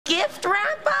gift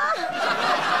wrapper?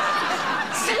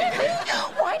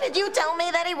 Why did you tell me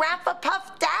that he wrapped for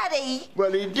Puff Daddy?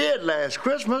 Well, he did last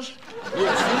Christmas.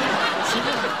 Yeah,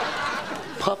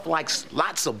 see? Puff likes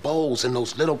lots of bowls and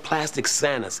those little plastic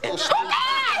Santas. And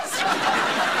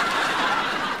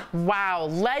Wow,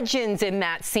 legends in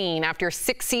that scene. After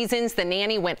 6 seasons, The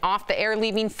Nanny went off the air,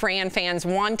 leaving Fran fans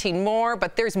wanting more.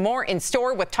 But there's more in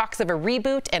store with talks of a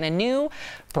reboot and a new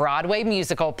Broadway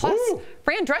musical. Plus,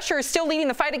 Fran Drescher is still leading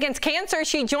the fight against cancer.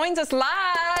 She joins us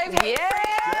live. Yeah,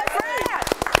 Fran!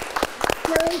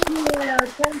 Thank you.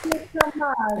 Thank you so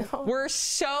much. We're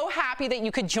so happy that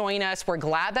you could join us. We're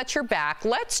glad that you're back.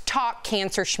 Let's talk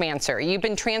cancer, Schmancer. You've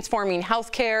been transforming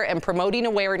healthcare and promoting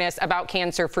awareness about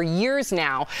cancer for years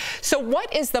now. So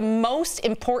what is the most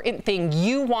important thing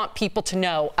you want people to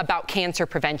know about cancer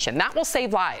prevention? That will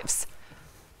save lives.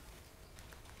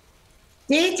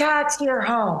 Detox your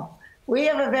home. We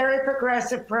have a very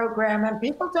progressive program, and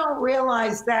people don't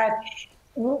realize that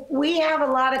we have a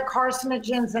lot of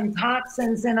carcinogens and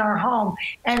toxins in our home,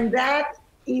 and that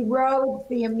erodes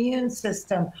the immune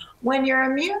system. When your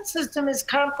immune system is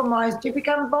compromised, you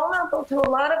become vulnerable to a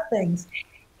lot of things.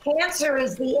 Cancer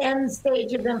is the end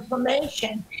stage of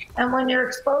inflammation, and when you're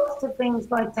exposed to things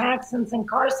like toxins and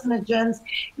carcinogens,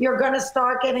 you're going to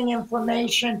start getting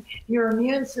inflammation. Your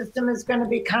immune system is going to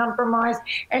be compromised,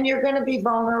 and you're going to be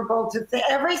vulnerable to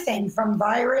everything from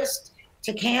virus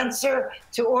to cancer,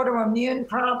 to autoimmune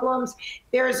problems.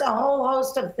 There's a whole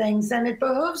host of things, and it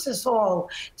behooves us all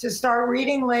to start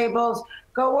reading labels,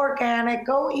 go organic,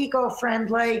 go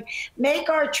eco-friendly, make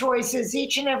our choices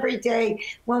each and every day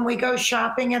when we go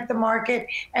shopping at the market,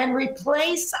 and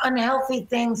replace unhealthy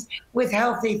things with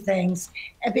healthy things.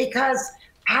 Because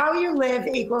how you live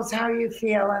equals how you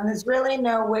feel, and there's really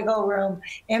no wiggle room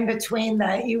in between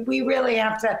that. We really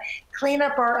have to clean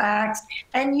up our acts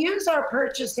and use our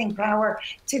purchasing power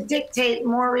to dictate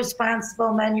more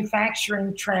responsible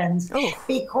manufacturing trends.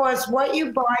 Because what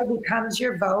you buy becomes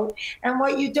your vote, and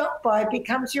what you don't buy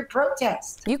becomes your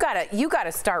protest. You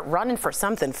gotta start running for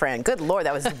something, Fran. Good Lord,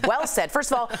 that was well said.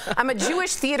 First of all, I'm a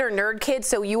Jewish theater nerd kid,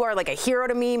 so you are like a hero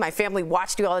to me. My family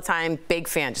watched you all the time. Big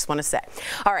fan, just want to say.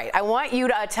 All right, I want you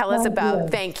to tell us about,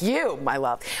 thank you, my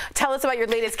love. Tell us about your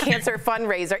latest cancer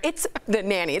fundraiser. It's The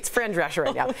Nanny, it's Fran Drescher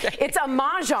right now. Okay. It's a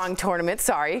Mahjong tournament,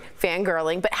 sorry,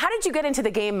 fangirling, but how did you get into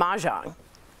the game Mahjong?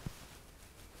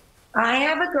 I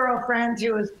have a girlfriend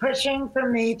who was pushing for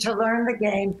me to learn the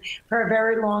game for a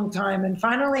very long time. And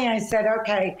finally I said,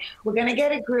 okay, we're going to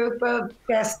get a group of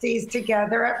besties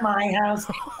together at my house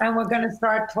and we're going to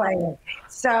start playing.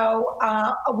 So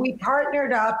we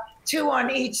partnered up, 2 on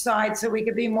each side, so we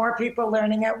could be more people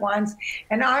learning at once.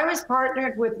 And I was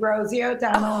partnered with Rosie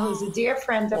O'Donnell, who's a dear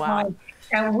friend of mine.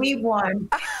 And we won,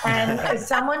 and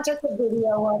someone took a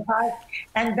video of us,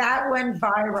 and that went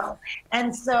viral.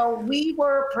 And so we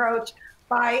were approached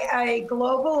by a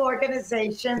global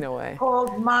organization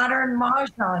called Modern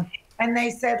Mahjong, and they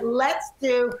said, let's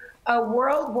do a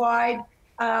worldwide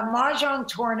Mahjong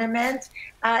tournament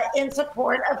in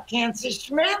support of Cancer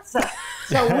Schmancer.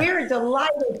 So we're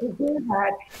delighted to do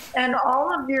that, and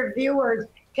all of your viewers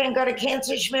can go to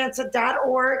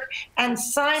cancerschmancer.org and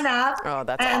sign up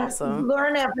and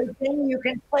learn everything. You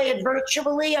can play it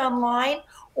virtually online,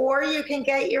 or you can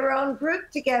get your own group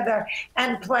together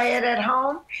and play it at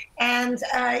home. And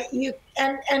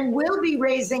we'll be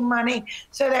raising money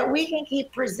so that we can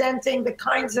keep presenting the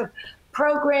kinds of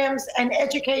programs and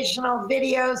educational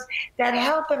videos that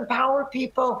help empower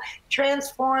people,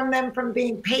 transform them from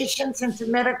being patients into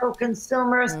medical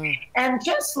consumers, and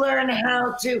just learn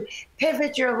how to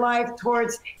pivot your life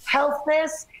towards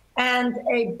healthness and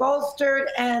a bolstered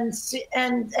and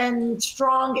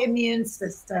strong immune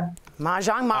system.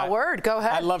 Mahjong, my word. Go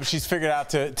ahead. I love she's figured out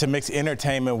to mix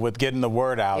entertainment with getting the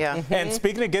word out. Yeah. And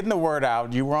speaking of getting the word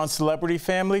out, you were on Celebrity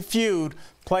Family Feud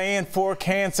playing for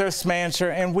Cancer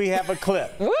Schmancer, and we have a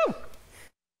clip. Woo!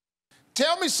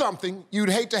 Tell me something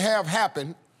you'd hate to have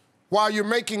happen while you're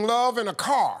making love in a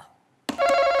car.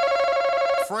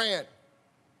 Fran.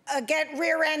 Get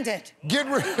rear-ended. Get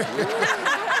rear-ended.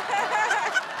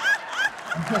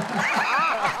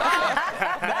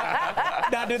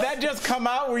 Now, did that just come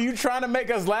out? Were you trying to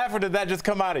make us laugh, or did that just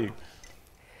come out of you?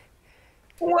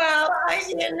 Well, I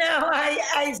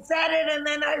said it, and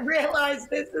then I realized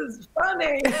this is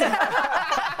funny.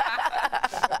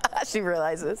 She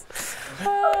realizes.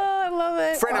 Oh, I love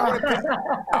it. Fran,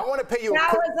 I want to pay you.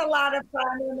 That was a lot of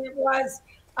fun, and it was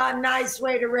a nice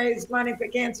way to raise money for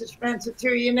Cancer Schmancer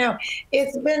too. You know,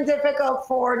 it's been difficult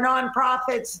for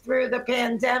nonprofits through the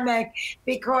pandemic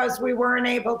because we weren't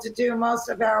able to do most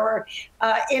of our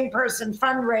in-person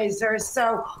fundraisers.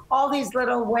 So all these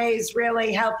little ways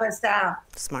really help us out.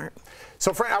 Smart.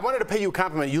 So, Fran, I wanted to pay you a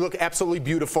compliment. You look absolutely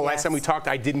beautiful. Yes. Last time we talked,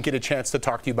 I didn't get a chance to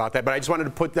talk to you about that, but I just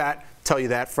wanted to tell you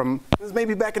that from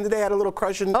maybe back in the day, I had a little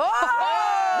crush on. Maybe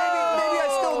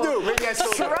I still do. Maybe I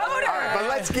still do. All right, but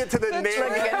let's get to the Nanny.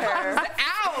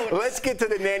 Let's get to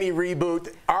the Nanny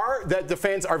reboot. That the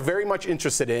fans are very much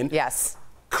interested in. Yes.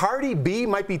 Cardi B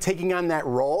might be taking on that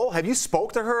role. Have you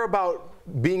spoke to her about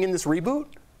being in this reboot?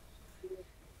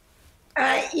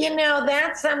 You know,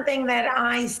 that's something that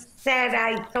I said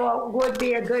I thought would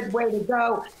be a good way to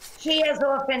go. She has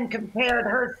often compared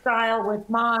her style with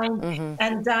mine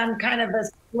and done kind of a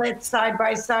split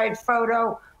side-by-side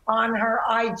photo on her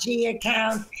IG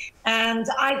account. And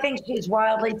I think she's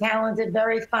wildly talented,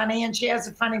 very funny, and she has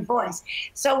a funny voice.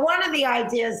 So one of the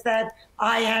ideas that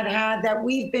I had that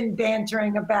we've been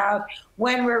bantering about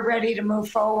when we're ready to move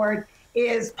forward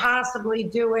is possibly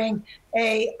doing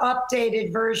a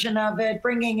updated version of it,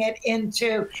 bringing it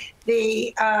into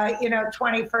the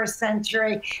 21st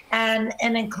century and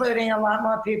including a lot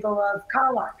more people of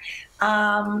color.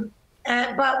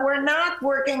 But we're not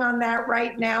working on that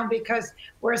right now because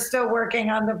we're still working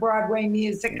on the Broadway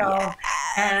musical. Yes.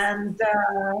 And,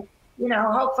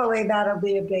 hopefully that'll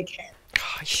be a big hit.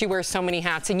 She wears so many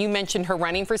hats. And you mentioned her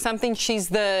running for something. She's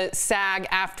the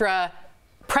SAG-AFTRA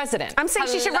president. I'm saying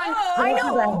she should run. I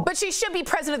know, but she should be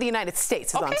president of the United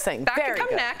States, is what I'm saying. That can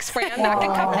come next, Fran. That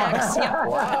can come next. Yep.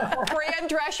 Wow. Fran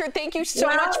Drescher, thank you so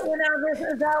much. You know, this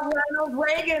is how Ronald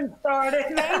Reagan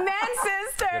started. Amen,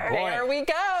 sister. There we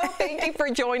go. Thank you for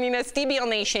joining us. DBL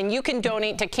Nation, you can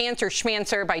donate to Cancer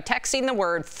Schmancer by texting the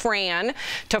word FRAN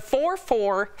to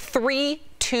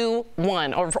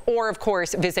 44321, or of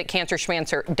course, visit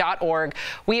cancerschmancer.org.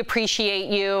 We appreciate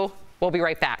you. We'll be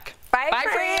right back. Bye,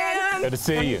 Fran. Good to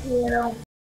see you.